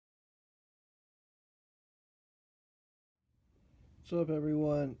What's up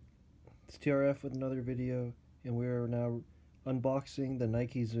everyone, it's TRF with another video, and we are now unboxing the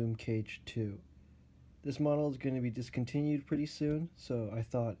Nike Zoom Cage 2. This model is going to be discontinued pretty soon, so I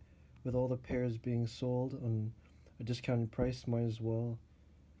thought with all the pairs being sold on a discounted price, might as well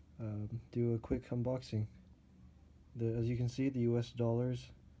do a quick unboxing. As you can see, the US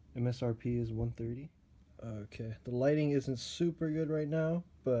dollars MSRP is $130. Okay, the lighting isn't super good right now,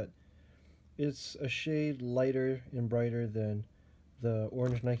 but it's a shade lighter and brighter than the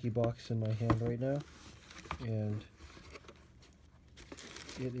orange Nike box in my hand right now, and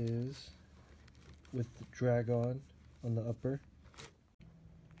it is with the dragon on the upper.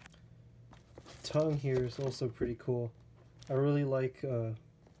 The tongue here is also pretty cool. I really like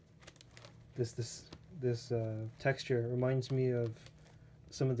this texture. It reminds me of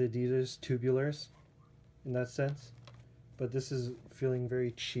some of the Adidas tubulars in that sense, but this is feeling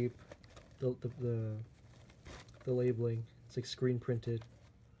very cheap. The labeling, it's like screen printed.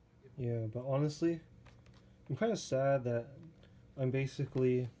 Yeah, but honestly, I'm kind of sad that I'm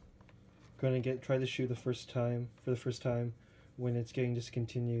basically going to try the shoe for the first time when it's getting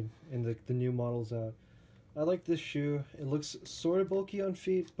discontinued and the new model's out. I like this shoe. It looks sort of bulky on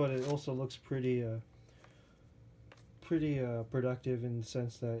feet, but it also looks pretty productive in the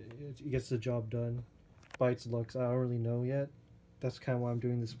sense that it gets the job done by its looks. I don't really know yet. That's kind of why I'm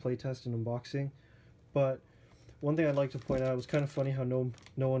doing this playtest and unboxing. But one thing I'd like to point out, it was kind of funny how no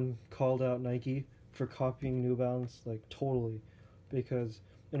one called out Nike for copying New Balance, like totally, because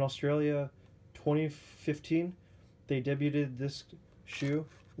in Australia 2015 they debuted this shoe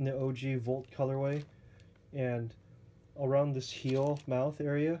in the OG Volt colorway, and around this heel mouth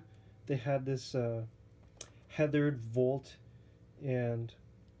area they had this heathered Volt and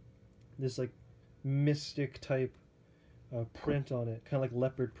this like mystic type print on it, kind of like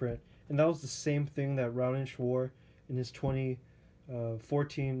leopard print, and that was the same thing that Raonic wore in his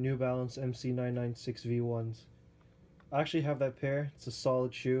 2014 New Balance MC996 V1s. I actually have that pair. It's a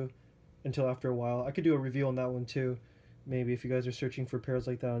solid shoe until after a while. I could do a review on that one too, maybe, if you guys are searching for pairs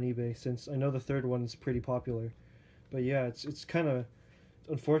like that on eBay, since I know the third one is pretty popular. But yeah, it's kind of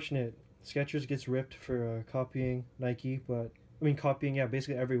unfortunate. Skechers gets ripped for copying Nike, but I mean copying, yeah,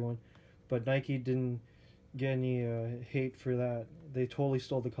 basically everyone, but Nike didn't get any hate for that. They totally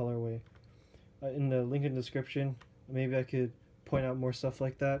stole the colorway. In the link in the description, maybe I could point out more stuff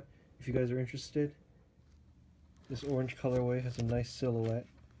like that if you guys are interested. This orange colorway has a nice silhouette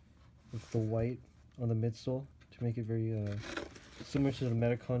with the white on the midsole to make it very similar to the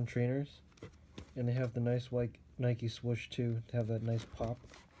Metacon trainers, and they have the nice white Nike swoosh too to have that nice pop.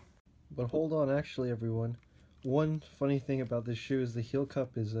 But hold on, actually everyone, one funny thing about this shoe is the heel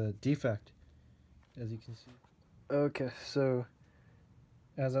cup is a defect, as you can see. Okay, so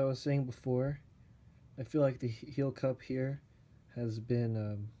as I was saying before, I feel like the heel cup here has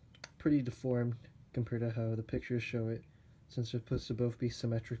been pretty deformed compared to how the pictures show it, since they're supposed to both be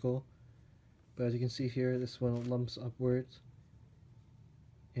symmetrical. But as you can see here, this one lumps upwards,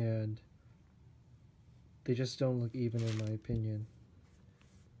 and they just don't look even in my opinion.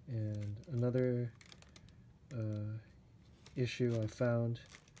 And another issue I found,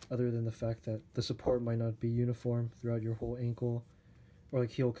 other than the fact that the support might not be uniform throughout your whole ankle or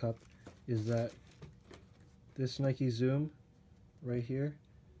like heel cup, is that this Nike Zoom right here,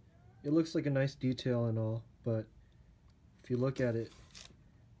 it looks like a nice detail and all, but if you look at it,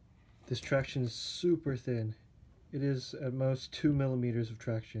 this traction is super thin. It is at most 2 millimeters of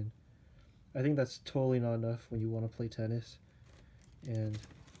traction. I think that's totally not enough when you want to play tennis. And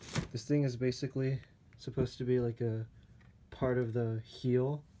this thing is basically supposed to be like a part of the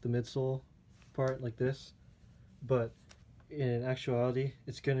heel, the midsole part, like this, but in actuality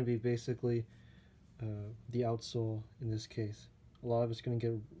it's going to be basically the outsole in this case. A lot of it's going to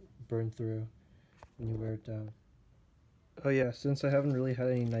get burned through when you wear it down. Oh yeah, since I haven't really had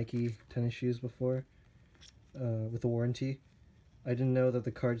any Nike tennis shoes before with a warranty, I didn't know that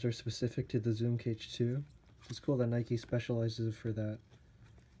the cards are specific to the Zoom Cage 2. It's cool that Nike specializes for that.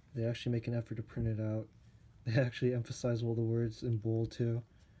 They actually make an effort to print it out. They actually emphasize all the words in bold too.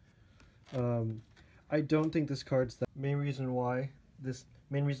 I don't think this card's the main reason why this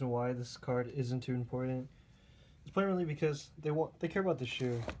card isn't too important. It's primarily because they care about the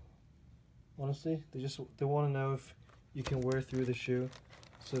shoe. Honestly, they want to know if you can wear through the shoe,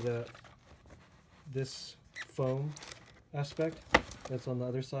 so that this foam aspect that's on the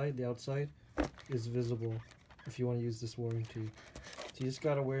other side, the outside, is visible if you want to use this warranty. So you just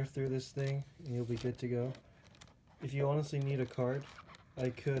gotta wear through this thing and you'll be good to go. If you honestly need a card, I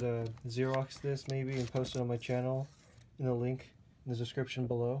could Xerox this maybe and post it on my channel in the link in the description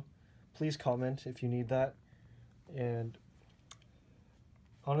below. Please comment if you need that. And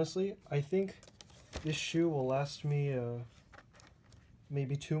honestly, I think this shoe will last me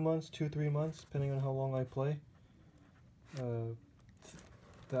maybe 2 months, 3 months, depending on how long I play.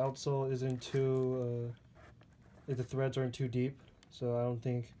 The outsole isn't too, like the threads aren't too deep, so I don't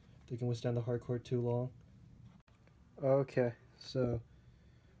think they can withstand the hardcore too long. Okay, so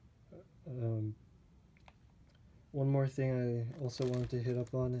one more thing I also wanted to hit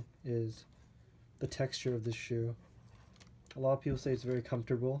up on is the texture of this shoe. A lot of people say it's very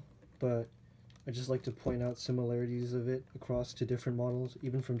comfortable, but I just like to point out similarities of it across to different models,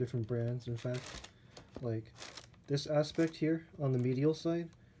 even from different brands, in fact. Like, this aspect here on the medial side,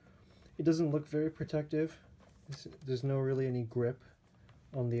 it doesn't look very protective. There's no really any grip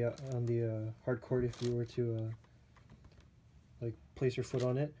on the hardcore if you were to like place your foot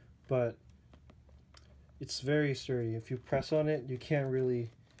on it, but it's very sturdy. If you press on it, you can't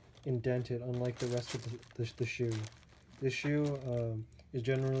really indent it, unlike the rest of the shoe. This shoe is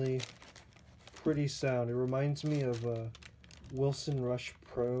generally pretty sound. It reminds me of Wilson Rush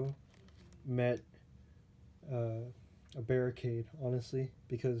Pro met a Barricade, honestly,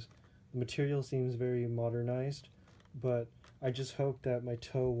 because the material seems very modernized, but I just hope that my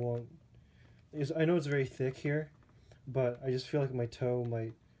toe won't... I know it's very thick here, but I just feel like my toe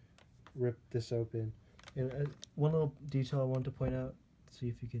might rip this open. And one little detail I want to point out, see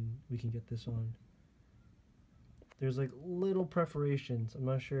if we can get this on. There's like little perforations. I'm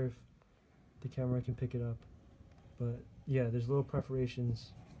not sure if the camera can pick it up, but yeah, there's little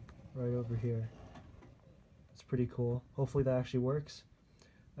perforations right over here. It's pretty cool. Hopefully that actually works.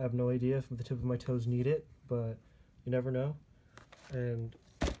 I have no idea if the tip of my toes need it, but you never know. And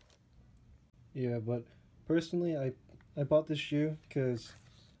yeah, but personally, I bought this shoe because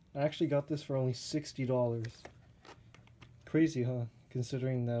I actually got this for only $60. Crazy, huh?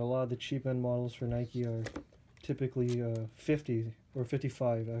 Considering that a lot of the cheap end models for Nike are typically 50 or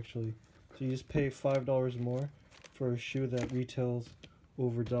 55 actually. So you just pay $5 more for a shoe that retails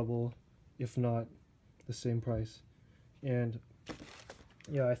over double, if not the same price. And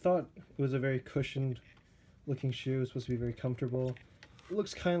yeah, I thought it was a very cushioned looking shoe. It's supposed to be very comfortable. It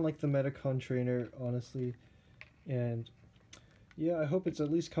looks kind of like the Metacon trainer, honestly. And yeah, I hope it's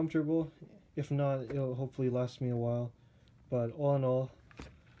at least comfortable. If not, it'll hopefully last me a while. But all in all,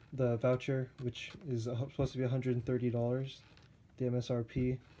 the voucher, which is supposed to be $130, the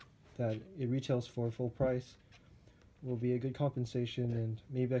MSRP that it retails for full price, will be a good compensation, and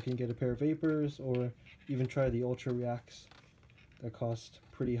maybe I can get a pair of Vapors or even try the Ultra Reacts that cost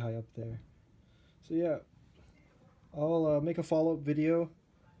pretty high up there. So yeah, I'll make a follow-up video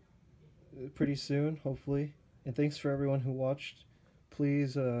pretty soon, hopefully. And thanks for everyone who watched.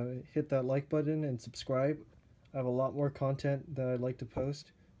 Please hit that like button and subscribe. I have a lot more content that I'd like to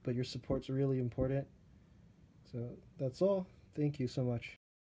post, but your support's really important. So that's all. Thank you so much.